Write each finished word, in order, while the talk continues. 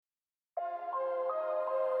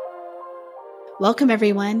Welcome,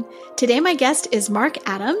 everyone. Today, my guest is Mark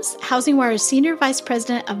Adams, HousingWire's Senior Vice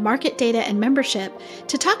President of Market Data and Membership,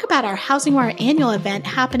 to talk about our HousingWire Annual event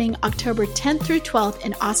happening October 10th through 12th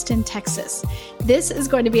in Austin, Texas. This is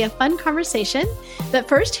going to be a fun conversation, but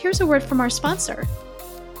first, here's a word from our sponsor.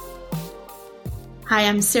 Hi,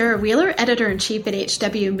 I'm Sarah Wheeler, Editor-in-Chief at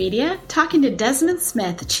HW Media, talking to Desmond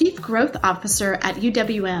Smith, Chief Growth Officer at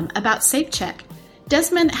UWM, about SafeCheck.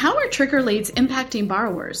 Desmond, how are trigger leads impacting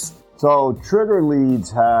borrowers? So trigger leads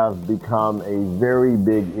have become a very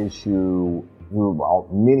big issue throughout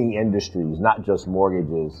many industries, not just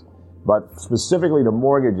mortgages, but specifically to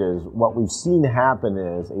mortgages. What we've seen happen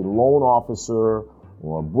is a loan officer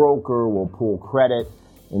or a broker will pull credit,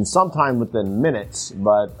 and sometime within minutes,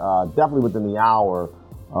 but definitely within the hour,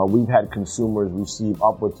 we've had consumers receive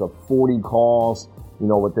upwards of 40 calls.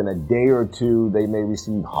 Within a day or two, they may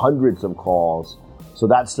receive hundreds of calls. So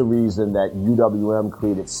that's the reason that UWM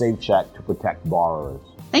created SafeCheck to protect borrowers.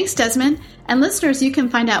 Thanks, Desmond. And listeners, you can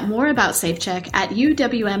find out more about SafeCheck at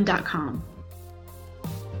uwm.com.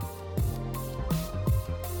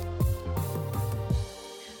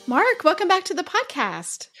 Mark, welcome back to the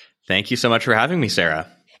podcast. Thank you so much for having me, Sarah.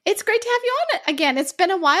 It's great to have you on it again. It's been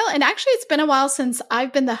a while, and actually it's been a while since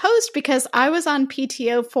I've been the host because I was on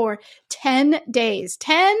PTO for 10 days.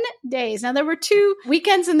 10 days. Now, there were 2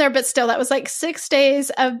 weekends in there, but still, that was like 6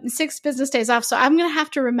 business days off. So I'm going to have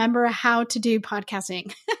to remember how to do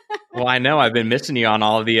podcasting. Well, I know I've been missing you on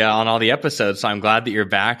all the episodes, so I'm glad that you're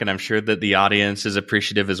back, and I'm sure that the audience is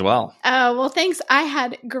appreciative as well. Well, thanks. I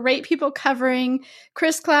had great people covering.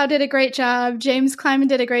 Chris Cloud did a great job. James Kleiman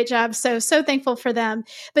did a great job. So thankful for them.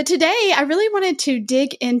 But today, I really wanted to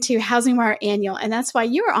dig into HousingWire Annual, and that's why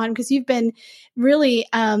you were on, because you've been really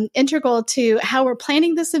integral to how we're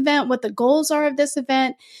planning this event, what the goals are of this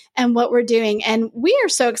event, and what we're doing. And we are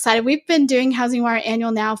so excited. We've been doing HousingWire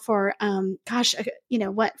Annual now for, 4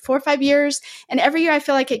 or 5 years. And every year I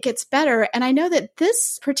feel like it gets better. And I know that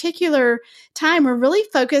this particular time, we're really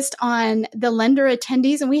focused on the lender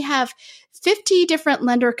attendees, and we have 50 different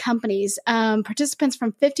lender companies, participants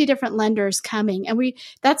from 50 different lenders coming. And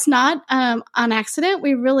that's not on accident.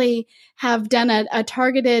 We really have done a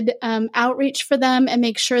targeted outreach for them and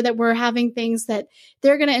make sure that we're having things that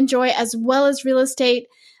they're going to enjoy, as well as real estate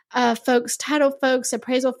folks, title folks,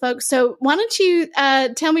 appraisal folks. So why don't you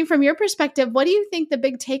tell me from your perspective, what do you think the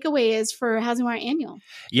big takeaway is for HousingWire Annual?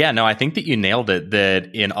 Yeah, no, I think that you nailed it,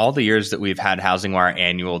 that in all the years that we've had HousingWire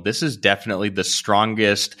Annual, this is definitely the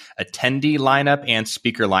strongest attendee lineup and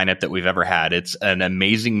speaker lineup that we've ever had. It's an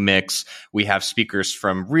amazing mix. We have speakers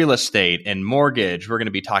from real estate and mortgage. We're going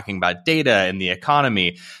to be talking about data and the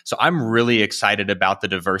economy. So I'm really excited about the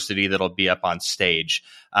diversity that'll be up on stage.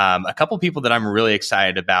 A couple people that I'm really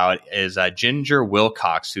excited about is Ginger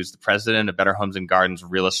Wilcox, who's the president of Better Homes and Gardens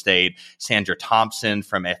Real Estate, Sandra Thompson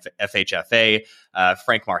from FHFA,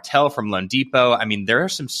 Frank Martell from Loan Depot. I mean, there are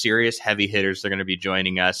some serious heavy hitters that are going to be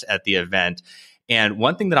joining us at the event. And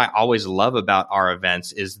one thing that I always love about our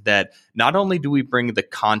events is that not only do we bring the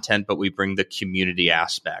content, but we bring the community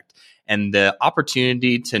aspect. And the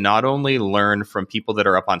opportunity to not only learn from people that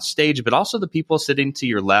are up on stage, but also the people sitting to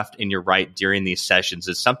your left and your right during these sessions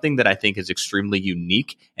is something that I think is extremely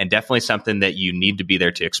unique and definitely something that you need to be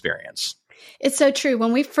there to experience. It's so true.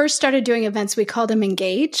 When we first started doing events, we called them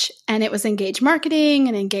Engage, and it was Engage Marketing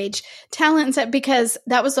and Engage Talent, because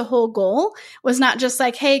that was the whole goal, was not just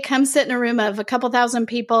like, hey, come sit in a room of a couple thousand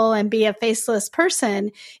people and be a faceless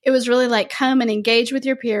person. It was really like, come and engage with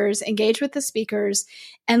your peers, engage with the speakers,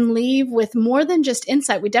 and leave with more than just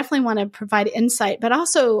insight. We definitely want to provide insight, but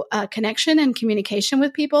also connection and communication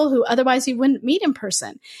with people who otherwise you wouldn't meet in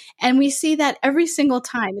person. And we see that every single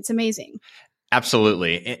time. It's amazing.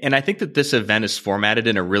 Absolutely. And I think that this event is formatted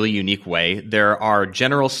in a really unique way. There are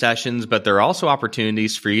general sessions, but there are also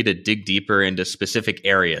opportunities for you to dig deeper into specific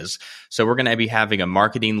areas. So we're going to be having a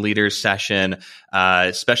marketing leaders session,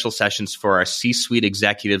 special sessions for our C-suite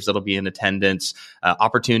executives that'll be in attendance,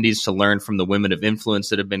 opportunities to learn from the women of influence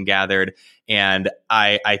that have been gathered. And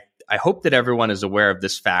I hope that everyone is aware of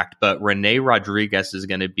this fact, but Renee Rodriguez is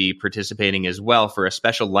going to be participating as well for a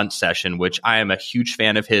special lunch session, which I am a huge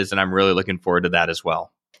fan of his, and I'm really looking forward to that as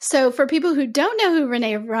well. So for people who don't know who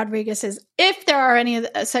Renee Rodriguez is, if there are any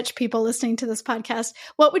such people listening to this podcast,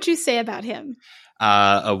 what would you say about him?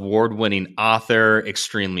 Award-winning author,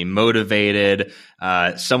 extremely motivated,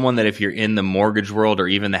 someone that if you're in the mortgage world or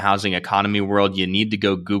even the housing economy world, you need to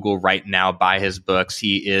go Google right now, buy his books.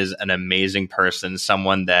 He is an amazing person,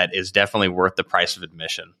 someone that is definitely worth the price of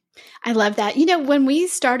admission. I love that. When we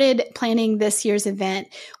started planning this year's event,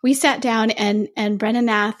 we sat down and Brennan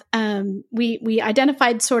Nath, we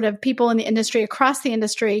identified sort of people in the industry, across the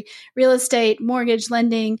industry, real estate, mortgage,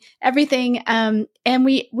 lending, everything. And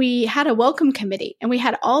we had a welcome committee, and we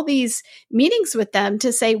had all these meetings with them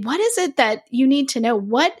to say, what is it that you need to know?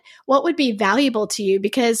 What would be valuable to you?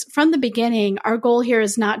 Because from the beginning, our goal here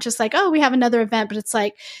is not just like, oh, we have another event, but it's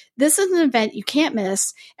like, this is an event you can't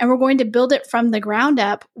miss. And we're going to build it from the ground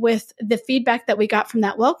up with the feedback that we got from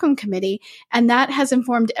that welcome committee. And that has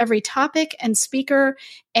informed every topic and speaker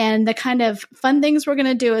and the kind of fun things we're going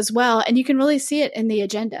to do as well. And you can really see it in the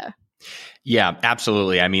agenda. Yeah,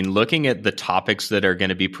 absolutely. I mean, looking at the topics that are going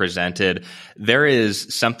to be presented, there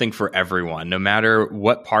is something for everyone. No matter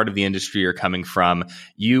what part of the industry you're coming from,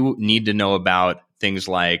 you need to know about things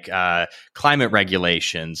like climate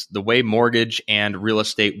regulations, the way mortgage and real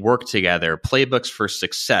estate work together, playbooks for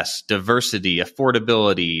success, diversity,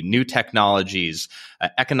 affordability, new technologies,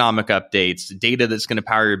 economic updates, data that's going to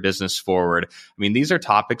power your business forward. I mean, these are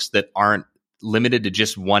topics that aren't limited to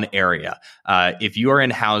just one area. If you are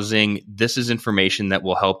in housing, this is information that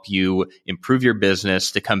will help you improve your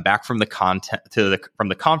business, to come back from the from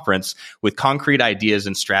the conference with concrete ideas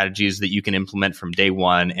and strategies that you can implement from day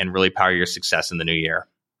one and really power your success in the new year.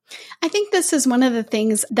 I think this is one of the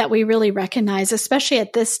things that we really recognize, especially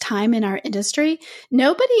at this time in our industry.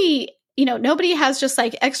 Nobody has just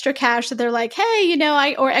like extra cash that they're like,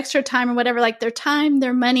 hey, or extra time or whatever, like their time,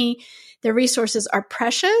 their money, their resources are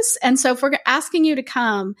precious. And so if we're asking you to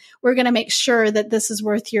come, we're going to make sure that this is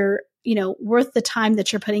worth worth the time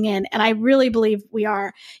that you're putting in. And I really believe we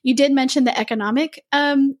are. You did mention the economic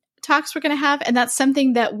talks we're going to have. And that's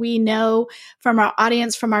something that we know from our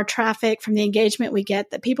audience, from our traffic, from the engagement we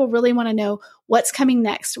get, that people really want to know what's coming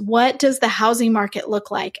next. What does the housing market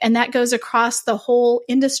look like? And that goes across the whole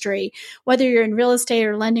industry, whether you're in real estate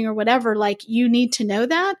or lending or whatever, like you need to know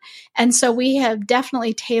that. And so we have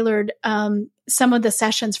definitely tailored some of the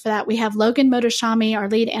sessions for that. We have Logan Motoshami, our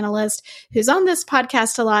lead analyst, who's on this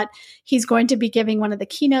podcast a lot. He's going to be giving one of the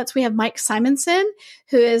keynotes. We have Mike Simonson,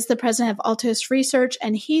 who is the president of Altos Research,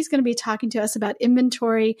 and he's going to be talking to us about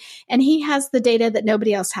inventory. And he has the data that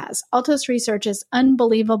nobody else has. Altos Research is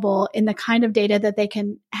unbelievable in the kind of data that they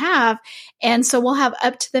can have. And so we'll have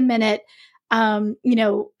up to the minute,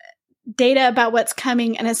 data about what's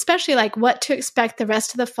coming, and especially like what to expect the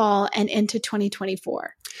rest of the fall and into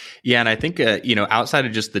 2024. Yeah. And I think, outside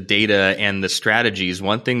of just the data and the strategies,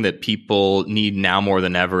 one thing that people need now more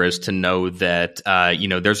than ever is to know that,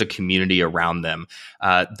 there's a community around them.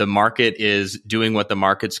 The market is doing what the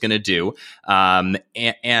market's going to do.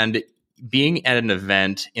 And being at an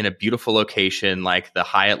event in a beautiful location like the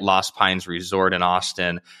Hyatt Lost Pines Resort in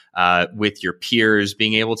Austin, with your peers,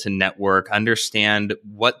 being able to network, understand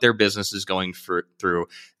what their business is going through,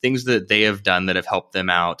 things that they have done that have helped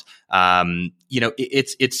them out.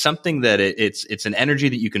 It's something that it's an energy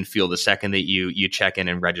that you can feel the second that you check in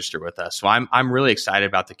and register with us. So I'm really excited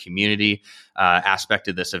about the community aspect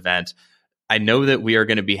of this event. I know that we are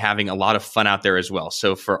going to be having a lot of fun out there as well.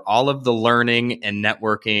 So for all of the learning and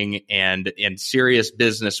networking and serious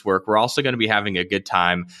business work, we're also going to be having a good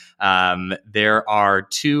time. There are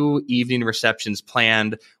 2 evening receptions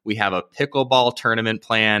planned. We have a pickleball tournament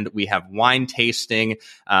planned. We have wine tasting.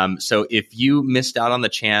 So if you missed out on the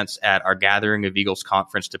chance at our Gathering of Eagles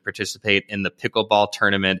conference to participate in the pickleball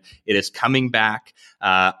tournament, it is coming back.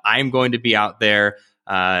 I'm going to be out there.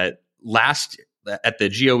 At the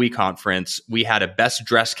GOE conference, we had a best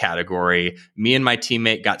dress category. Me and my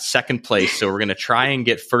teammate got second place. So we're going to try and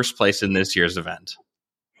get first place in this year's event.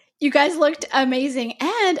 You guys looked amazing.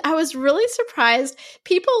 And I was really surprised.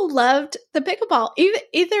 People loved the pickleball,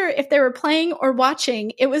 either if they were playing or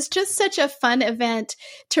watching. It was just such a fun event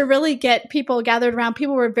to really get people gathered around.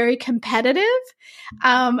 People were very competitive.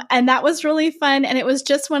 And that was really fun. And it was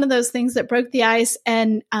just one of those things that broke the ice.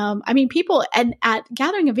 And people at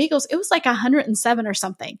Gathering of Eagles, it was like 107 or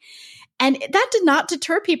something. And that did not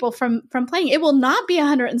deter people from playing. It will not be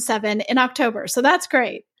 107 in October. So that's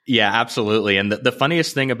great. Yeah, absolutely. And the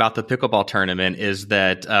funniest thing about the pickleball tournament is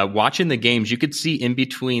that watching the games, you could see in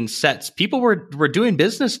between sets, people were doing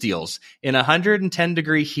business deals in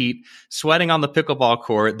 110-degree heat, sweating on the pickleball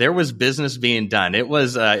court. There was business being done. It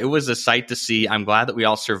was a sight to see. I'm glad that we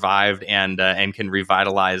all survived and can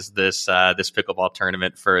revitalize this pickleball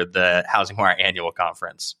tournament for the HousingWire Annual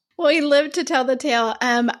Conference. Well, we live to tell the tale.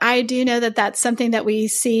 I do know that that's something that we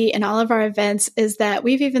see in all of our events, is that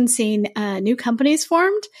we've even seen new companies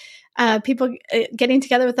formed people getting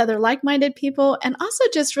together with other like-minded people, and also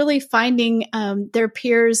just really finding their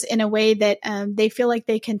peers in a way that they feel like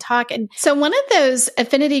they can talk. And so one of those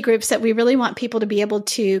affinity groups that we really want people to be able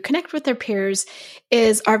to connect with their peers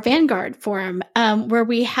is our Vanguard Forum, where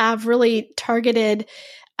we have really targeted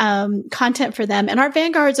content for them. And our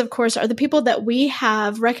Vanguards, of course, are the people that we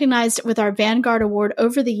have recognized with our Vanguard Award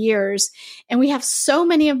over the years. And we have so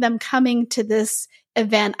many of them coming to this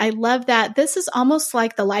event. I love that. This is almost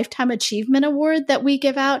like the Lifetime Achievement Award that we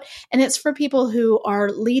give out. And it's for people who are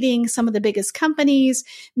leading some of the biggest companies,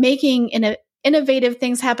 making innovative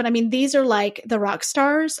things happen. I mean, these are like the rock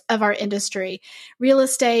stars of our industry: real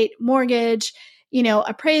estate, mortgage,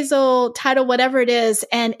 appraisal, title, whatever it is.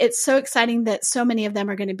 And it's so exciting that so many of them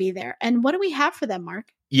are going to be there. And what do we have for them,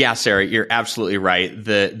 Mark? Yeah, Sarah, you're absolutely right.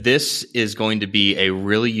 This is going to be a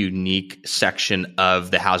really unique section of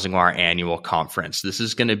the HousingWire Annual Conference. This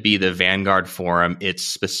is going to be the Vanguard Forum. It's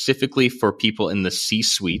specifically for people in the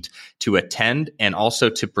C-suite to attend and also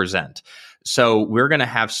to present. So we're going to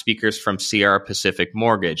have speakers from Sierra Pacific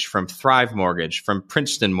Mortgage, from Thrive Mortgage, from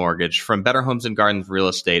Princeton Mortgage, from Better Homes and Gardens Real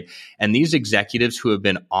Estate. And these executives who have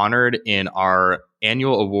been honored in our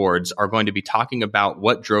annual awards are going to be talking about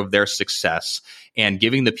what drove their success and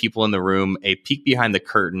giving the people in the room a peek behind the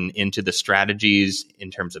curtain into the strategies in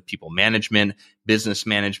terms of people management, business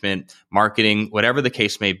management, marketing, whatever the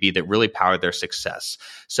case may be, that really powered their success.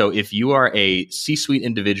 So if you are a C-suite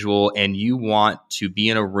individual and you want to be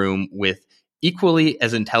in a room with equally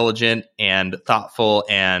as intelligent and thoughtful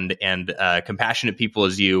and compassionate people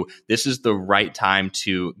as you, this is the right time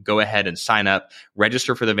to go ahead and sign up,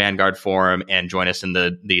 register for the Vanguard Forum, and join us in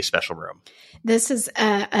the special room. This is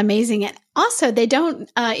amazing. And also, they don't,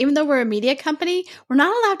 even though we're a media company, we're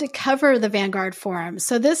not allowed to cover the Vanguard Forum.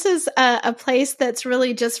 So this is a place that's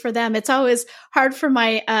really just for them. It's always hard for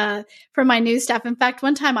my news staff. In fact,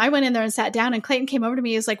 one time I went in there and sat down, and Clayton came over to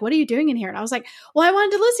me. He was like, "What are you doing in here?" And I was like, "Well, I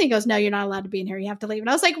wanted to listen." He goes, "No, you're not allowed to be in here. You have to leave." And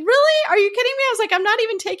I was like, "Really? Are you kidding me?" I was like, "I'm not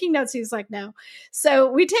even taking notes." He was like, "No."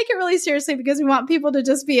 So we take it really seriously because we want people to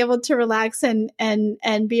just be able to relax and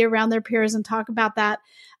be around their peers and talk about that.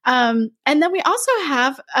 And then we also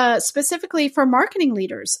have specifically for marketing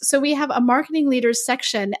leaders. So we have a marketing leaders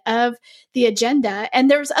section of the agenda, and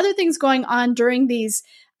there's other things going on during these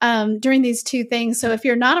two things. So if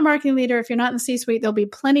you're not a marketing leader, if you're not in the C-suite, there'll be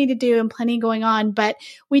plenty to do and plenty going on. But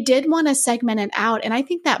we did want to segment it out. And I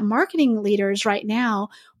think that marketing leaders right now,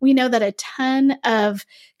 we know that a ton of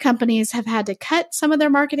companies have had to cut some of their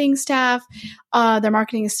marketing staff, their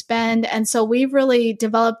marketing spend. And so we've really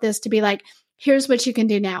developed this to be like, here's what you can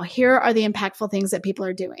do now. Here are the impactful things that people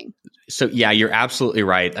are doing. So yeah, you're absolutely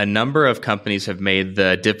right. A number of companies have made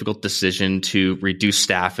the difficult decision to reduce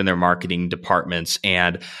staff in their marketing departments.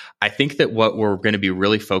 And I think that what we're going to be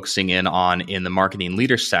really focusing in on in the marketing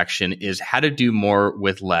leaders section is how to do more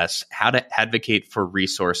with less, how to advocate for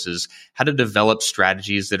resources, how to develop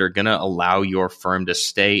strategies that are going to allow your firm to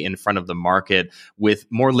stay in front of the market with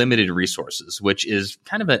more limited resources, which is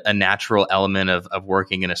kind of a natural element of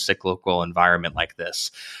working in a cyclical environment like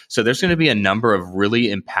this. So there's going to be a number of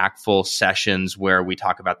really impactful sessions where we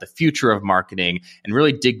talk about the future of marketing and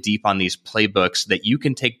really dig deep on these playbooks that you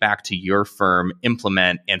can take back to your firm,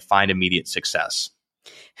 implement, and find immediate success.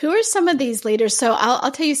 Who are some of these leaders? So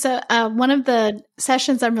I'll tell you. So one of the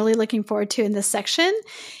sessions I'm really looking forward to in this section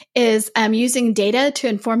is using data to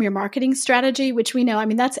inform your marketing strategy, which we know, I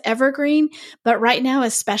mean, that's evergreen, but right now,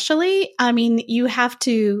 especially, I mean, you have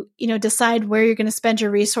to, decide where you're going to spend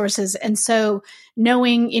your resources. And so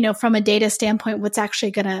knowing, from a data standpoint, what's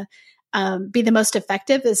actually going to be the most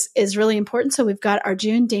effective is really important. So we've got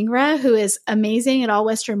Arjun Dhingra, who is amazing at All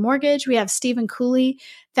Western Mortgage. We have Stephen Cooley,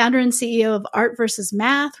 founder and CEO of Art versus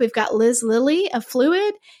Math. We've got Liz Lilly of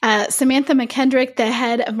Fluid, Samantha McKendrick, the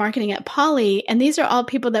head of marketing at Poly. And these are all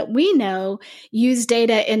people that we know use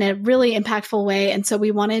data in a really impactful way. And so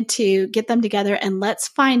we wanted to get them together and let's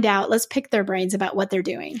pick their brains about what they're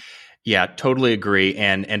doing. Yeah, totally agree.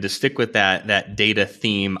 And to stick with that data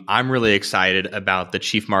theme, I'm really excited about the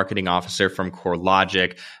Chief Marketing Officer from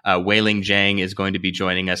CoreLogic. Wei-Ling Zhang is going to be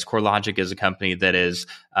joining us. CoreLogic is a company that is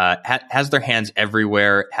has their hands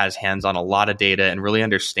everywhere, has hands on a lot of data, and really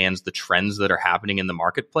understands the trends that are happening in the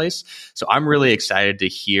marketplace. So I'm really excited to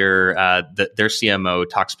hear their CMO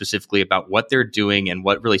talk specifically about what they're doing and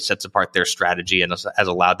what really sets apart their strategy and has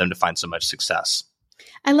allowed them to find so much success.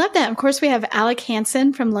 I love that. Of course, we have Alec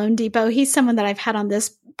Hansen from Loan Depot. He's someone that I've had on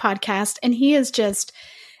this podcast, and he is just,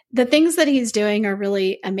 the things that he's doing are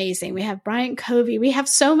really amazing. We have Bryant Covey. We have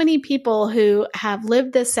so many people who have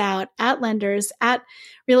lived this out at lenders, at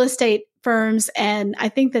real estate firms. And I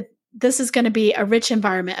think that this is going to be a rich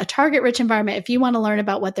environment, a target rich environment if you want to learn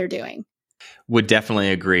about what they're doing. Would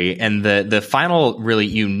definitely agree. And the final really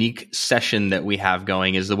unique session that we have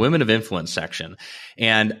going is the Women of Influence section.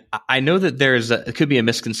 And I know that it could be a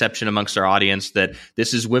misconception amongst our audience that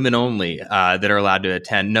this is women only that are allowed to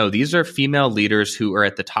attend. No, these are female leaders who are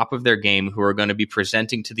at the top of their game, who are going to be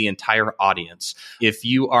presenting to the entire audience. If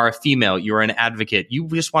you are a female, you're an advocate, you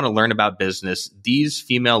just want to learn about business, these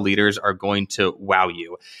female leaders are going to wow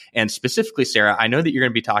you. And specifically, Sarah, I know that you're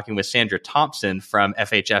going to be talking with Sandra Thompson from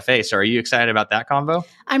FHFA. So are you excited about that convo?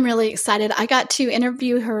 I'm really excited. I got to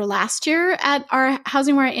interview her last year at our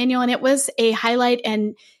HousingWire Annual, and it was a highlight,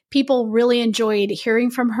 and people really enjoyed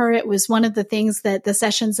hearing from her. It was one of the things that the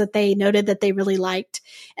sessions that they noted that they really liked.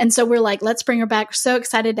 And so we're like, let's bring her back. We're so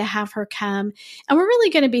excited to have her come. And we're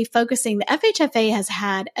really going to be focusing. The FHFA has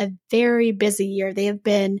had a very busy year. They have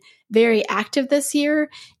been very active this year.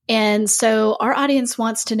 And so our audience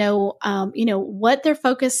wants to know, what their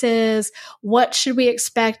focus is, what should we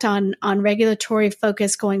expect on regulatory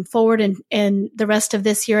focus going forward in the rest of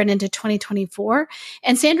this year and into 2024.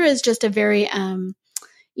 And Sandra is just a very,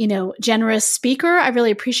 generous speaker. I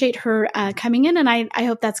really appreciate her coming in, and I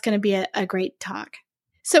hope that's going to be a great talk.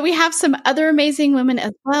 So we have some other amazing women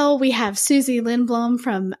as well. We have Susie Lindblom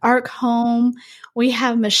from ARC Home. We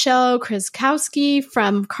have Michelle Krzyzkowski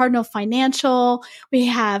from Cardinal Financial. We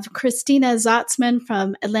have Christina Zotzman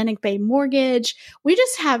from Atlantic Bay Mortgage. We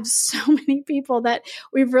just have so many people that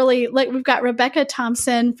we've really, we've got Rebecca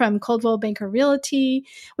Thompson from Coldwell Banker Realty.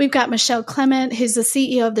 We've got Michelle Clement, who's the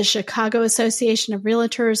CEO of the Chicago Association of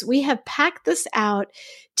Realtors. We have packed this out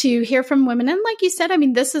to hear from women. And like you said, I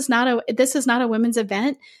mean, this is not a women's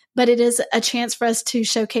event, but it is a chance for us to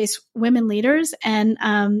showcase women leaders and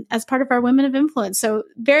as part of our Women of Influence. So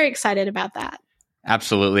very excited about that.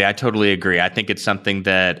 Absolutely. I totally agree. I think it's something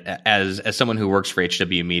that as someone who works for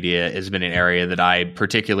HW Media has been an area that I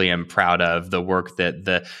particularly am proud of, the work that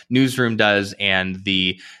the newsroom does and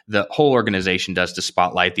the whole organization does to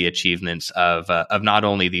spotlight the achievements of not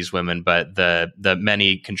only these women, but the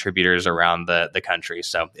many contributors around the country.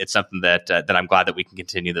 So it's something that I'm glad that we can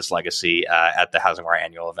continue this legacy at the HousingWire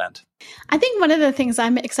Annual event. I think one of the things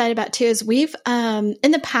I'm excited about too is we've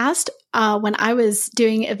in the past, when I was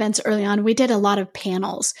doing events early on, we did a lot of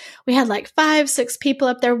panels. We had like 5-6 people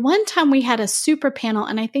up there. One time we had a super panel,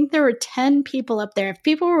 and I think there were 10 people up there. If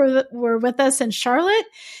people were with us in Charlotte,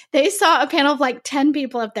 they saw a panel of like 10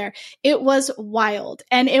 people up there. It was wild,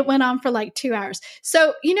 and it went on for like 2 hours.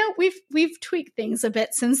 So, we've tweaked things a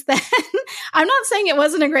bit since then. I'm not saying it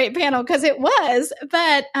wasn't a great panel, because it was,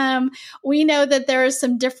 but we know that there are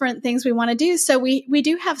some different things we want to do. So we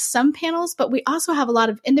do have some panels, but we also have a lot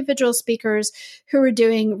of individual speakers who are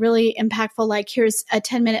doing really impactful, like here's a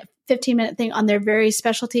 10-minute, 15-minute thing on their very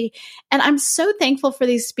specialty. And I'm so thankful for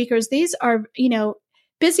these speakers. These are,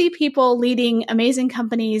 busy people leading amazing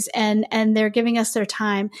companies, and they're giving us their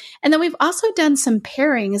time. And then we've also done some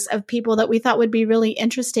pairings of people that we thought would be really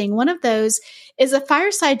interesting. One of those is a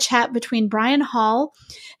fireside chat between Brian Hall,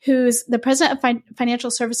 who's the president of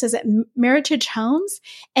financial services at Meritage Homes,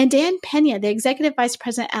 and Dan Pena, the executive vice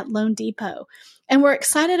president at Loan Depot. And we're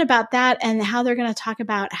excited about that and how they're going to talk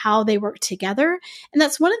about how they work together. And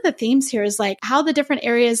that's one of the themes here, is like how the different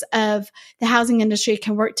areas of the housing industry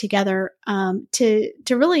can work together to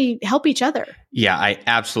really help each other. Yeah, I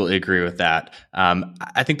absolutely agree with that.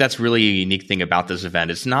 I think that's really a unique thing about this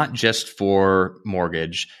event. It's not just for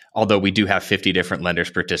mortgage, although we do have 50 different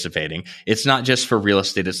lenders participating. It's not just for real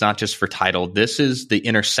estate. It's not just for title. This is the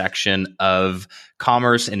intersection of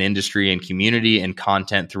commerce and industry and community and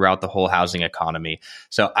content throughout the whole housing economy.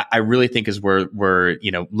 So I really think as we're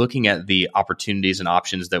looking at the opportunities and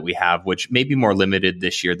options that we have, which may be more limited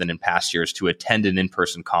this year than in past years, to attend an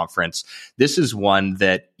in-person conference, this is one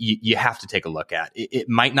that you have to take a look at. It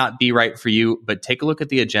might not be right for you, but take a look at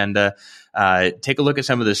the agenda. Take a look at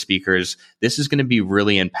some of the speakers. This is going to be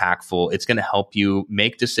really impactful. It's going to help you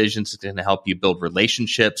make decisions. It's going to help you build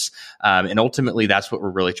relationships. And ultimately, that's what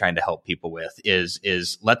we're really trying to help people with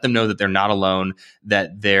is let them know that they're not alone,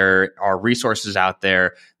 that there are resources out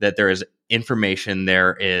there, that there is information,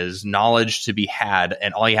 there is knowledge to be had,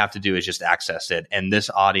 and all you have to do is just access it. And this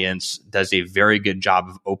audience does a very good job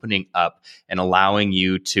of opening up and allowing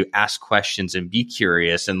you to ask questions and be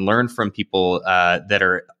curious and learn from people that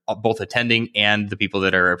are both attending and the people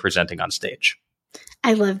that are presenting on stage.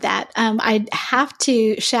 I love that. I have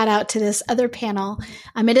to shout out to this other panel.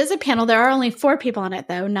 It is a panel. There are only 4 people on it,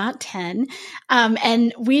 though, not 10.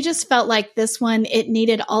 And we just felt like this one, it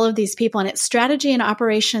needed all of these people, and it's strategy and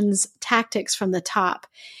operations tactics from the top.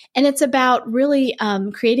 And it's about really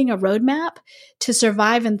creating a roadmap to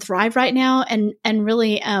survive and thrive right now, and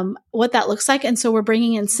really what that looks like. And so we're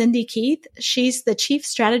bringing in Cindy Keith. She's the Chief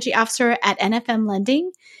Strategy Officer at NFM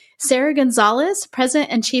Lending. Sarah Gonzalez,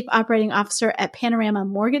 President and Chief Operating Officer at Panorama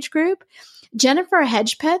Mortgage Group. Jennifer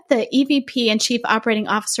Hedgepeth, the EVP and Chief Operating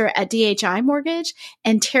Officer at DHI Mortgage,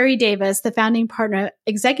 and Terry Davis, the Founding Partner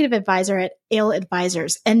Executive Advisor at Ale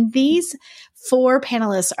Advisors. And these 4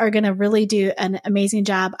 panelists are going to really do an amazing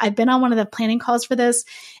job. I've been on one of the planning calls for this,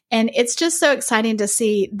 and it's just so exciting to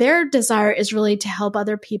see. Their desire is really to help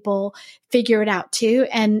other people figure it out too,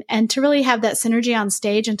 and to really have that synergy on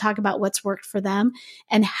stage and talk about what's worked for them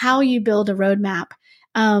and how you build a roadmap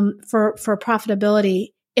for profitability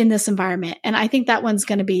in this environment. And I think that one's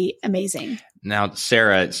going to be amazing. Now,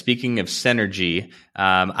 Sarah, speaking of synergy,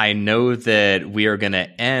 I know that we are going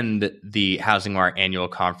to end the HousingWire Annual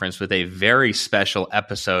Conference with a very special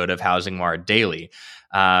episode of HousingWire Daily.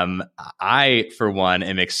 I, for one,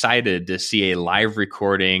 am excited to see a live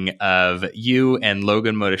recording of you and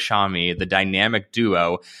Logan Mohtashami, the dynamic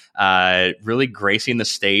duo, really gracing the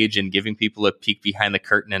stage and giving people a peek behind the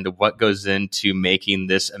curtain into what goes into making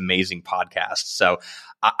this amazing podcast. So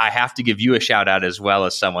I have to give you a shout out as well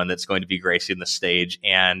as someone that's going to be gracing the stage.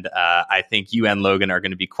 And I think you and Logan are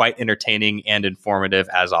going to be quite entertaining and informative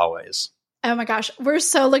as always. Oh my gosh, we're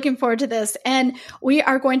so looking forward to this. And we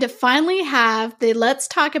are going to finally have the Let's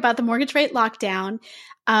Talk About the Mortgage Rate Lockdown.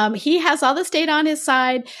 He has all this data on his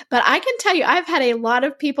side, but I can tell you, I've had a lot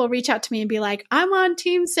of people reach out to me and be like, I'm on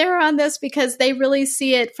Team Sarah on this because they really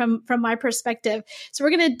see it from my perspective. So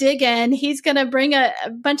we're going to dig in. He's going to bring a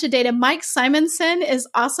bunch of data. Mike Simonson is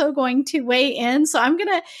also going to weigh in. So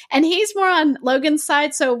and he's more on Logan's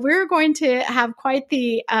side. So we're going to have quite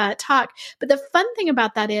the talk. But the fun thing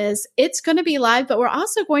about that is it's going to be live, but we're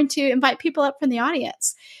also going to invite people up from the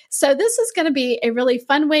audience. So this is going to be a really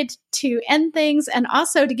fun way to end things, and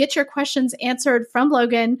also to get your questions answered from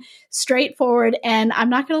Logan, straightforward. And I'm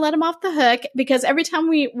not going to let him off the hook, because every time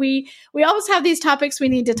we always have these topics we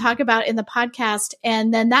need to talk about in the podcast,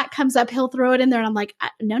 and then that comes up, he'll throw it in there, and I'm like,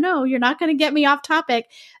 no, you're not going to get me off topic.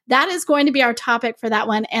 That is going to be our topic for that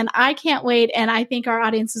one, and I can't wait. And I think our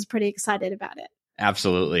audience is pretty excited about it.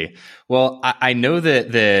 Absolutely. Well, I know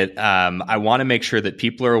that I want to make sure that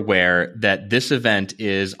people are aware that this event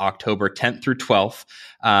is October 10th through 12th.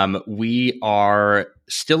 We are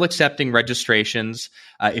still accepting registrations.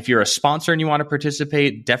 If you're a sponsor and you want to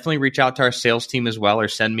participate, definitely reach out to our sales team as well, or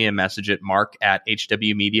send me a message at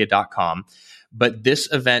mark@hwmedia.com. But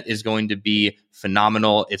this event is going to be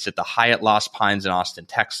phenomenal. It's at the Hyatt Lost Pines in Austin,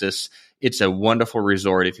 Texas. It's a wonderful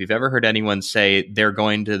resort. If you've ever heard anyone say they're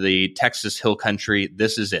going to the Texas Hill Country,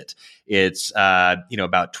 this is it. It's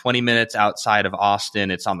about 20 minutes outside of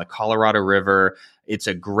Austin. It's on the Colorado River. It's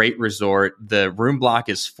a great resort. The room block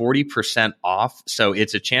is 40% off. So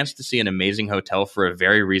it's a chance to see an amazing hotel for a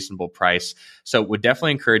very reasonable price. So would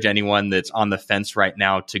definitely encourage anyone that's on the fence right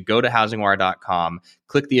now to go to housingwire.com,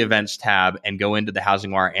 click the events tab, and go into the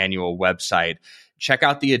HousingWire Annual website. Check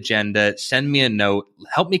out the agenda, send me a note,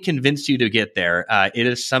 help me convince you to get there. It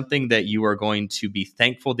is something that you are going to be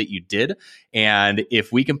thankful that you did. And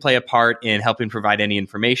if we can play a part in helping provide any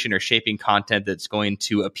information or shaping content that's going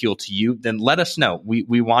to appeal to you, then let us know.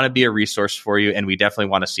 We want to be a resource for you, and we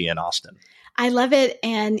definitely want to see you in Austin. I love it.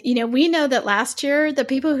 And, we know that last year, the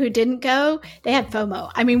people who didn't go, they had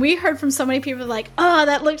FOMO. I mean, we heard from so many people like, oh,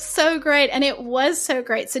 that looked so great. And it was so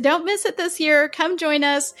great. So don't miss it this year. Come join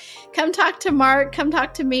us. Come talk to Mark. Come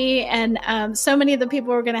talk to me. And so many of the people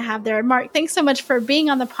we're going to have there. Mark, thanks so much for being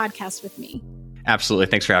on the podcast with me. Absolutely.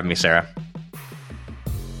 Thanks for having me, Sarah.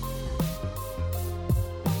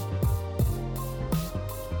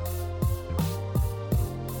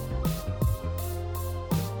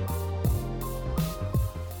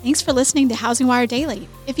 Thanks for listening to HousingWire Daily.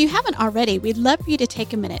 If you haven't already, we'd love for you to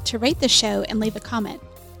take a minute to rate the show and leave a comment.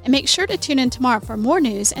 And make sure to tune in tomorrow for more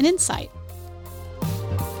news and insight.